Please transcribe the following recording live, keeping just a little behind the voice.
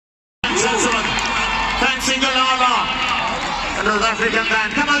gentlemen, Fancy Galala and the South African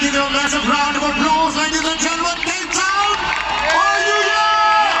band. Come on, give you a massive round of applause, ladies and gentlemen. Cape Town, are you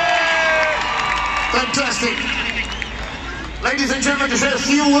here? Fantastic. Ladies and gentlemen, to say a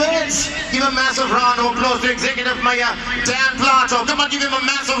few words, give a massive round of applause to Executive Mayor Dan Plato. Come on, give him a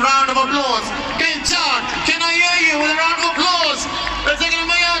massive round of applause. Cape Town, can I hear you with a round of applause? Executive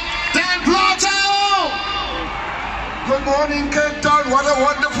Mayor Dan Plato! Good morning, Cape Town. What a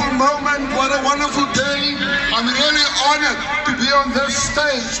wonderful moment. What a wonderful day. I'm really honored to be on this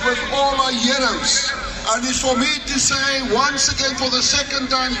stage with all our heroes. And it's for me to say once again for the second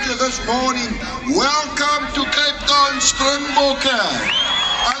time this morning, welcome to Cape Town, Springboks.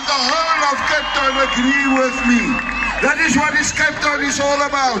 And the whole of Cape Town agree with me. That is what Cape Town is all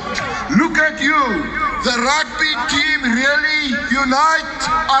about. Look at you. The rugby team really unite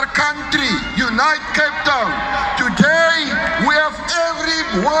our country, unite Cape Town. Today we have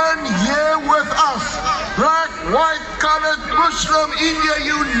everyone here with us. Black, white, colored, Muslim, India,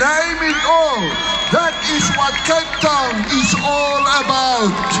 you name it all. That is what Cape Town is all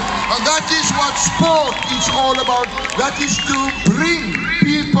about. And that is what sport is all about. That is to bring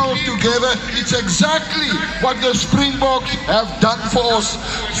people together. It's exactly what the Springboks have done for us.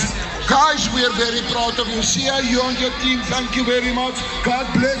 Guys, we are very proud of you. See you on your team. Thank you very much. God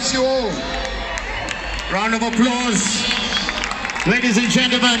bless you all. Round of applause. Ladies and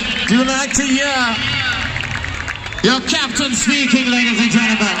gentlemen, do you like to hear your captain speaking, ladies and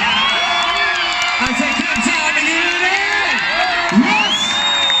gentlemen? I say, Cape Town, are you ready? Yes!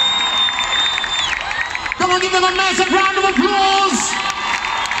 Come on, give them a massive round of applause.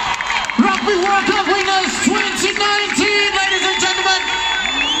 Rugby World Cup winners 2019, ladies and gentlemen.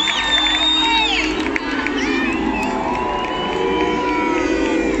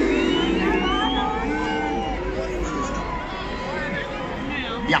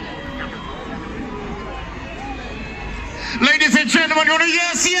 Yeah. Ladies and gentlemen, you want to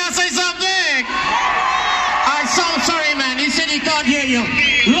hear Sia say something? I'm so sorry, man. He said he can't hear you.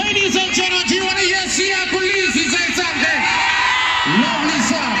 Ladies and gentlemen, do you want to hear Sia Kolisi say something? Lovely,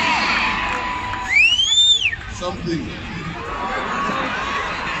 sir. Something.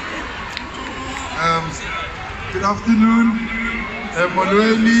 Good afternoon.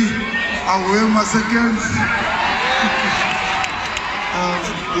 Molweni, Awema seconds.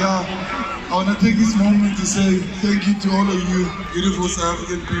 Yeah, I want to take this moment to say thank you to all of you, beautiful South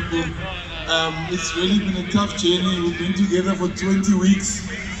African people. It's really been a tough journey. We've been together for 20 weeks.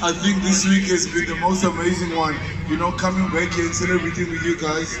 I think this week has been the most amazing one. You know, coming back here and celebrating with you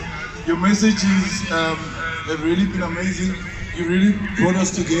guys. Your messages have really been amazing. You really brought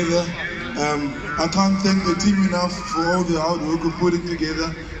us together. I can't thank the team enough for all the hard work of putting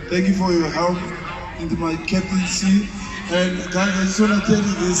together. Thank you for your help into my captaincy. And guys, I just want to tell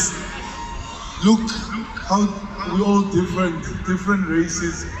you this. Look how we're all different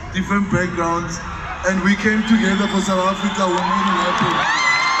races, different backgrounds, and we came together for South Africa. We made it happen.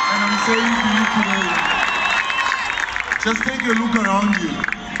 And I'm saying to you today, just take a look around you.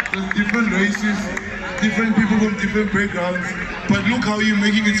 There's different races, different people from different backgrounds, but look how you're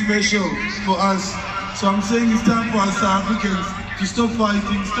making it special for us. So I'm saying it's time for us South Africans to stop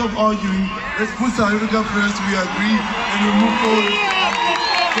fighting, stop arguing. Let's put South Africa first, we agree, and we move forward.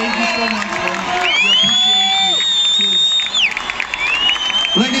 Thank you so much, man. We appreciate you. Cheers.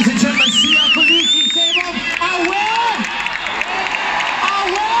 Ladies and gentlemen, Sia Kolisi, say them. I win! I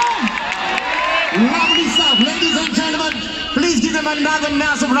win! Lovely stuff. Ladies and gentlemen, please give them another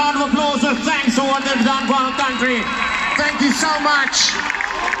massive round of applause of thanks for what they've done for our country. Thank you so much.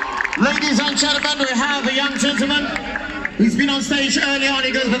 Ladies and gentlemen, we have a young gentleman. He's been on stage early on.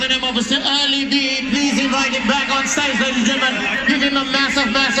 He goes by the name of Mr. Early D. Please invite him back on stage, ladies and gentlemen. Give him a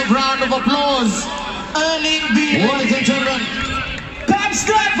massive, massive round of applause. Early D, ladies and gentlemen.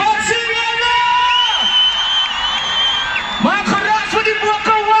 Kapstad van Singela! Maak geras voor die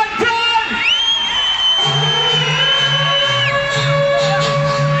bokken, one turn!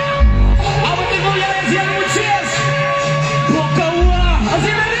 I want to go here and see how much cheers. Bokken, wow! Als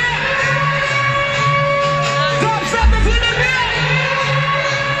je er is!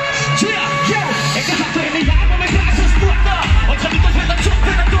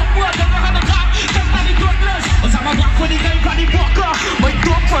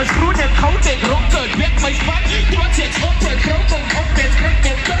 First fruit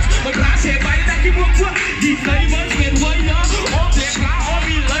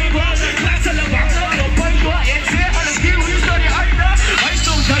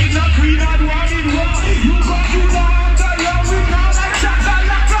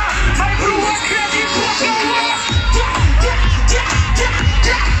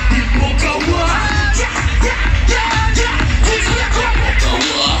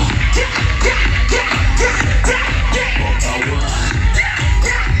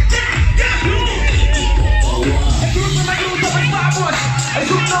I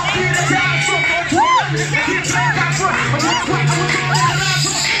should not be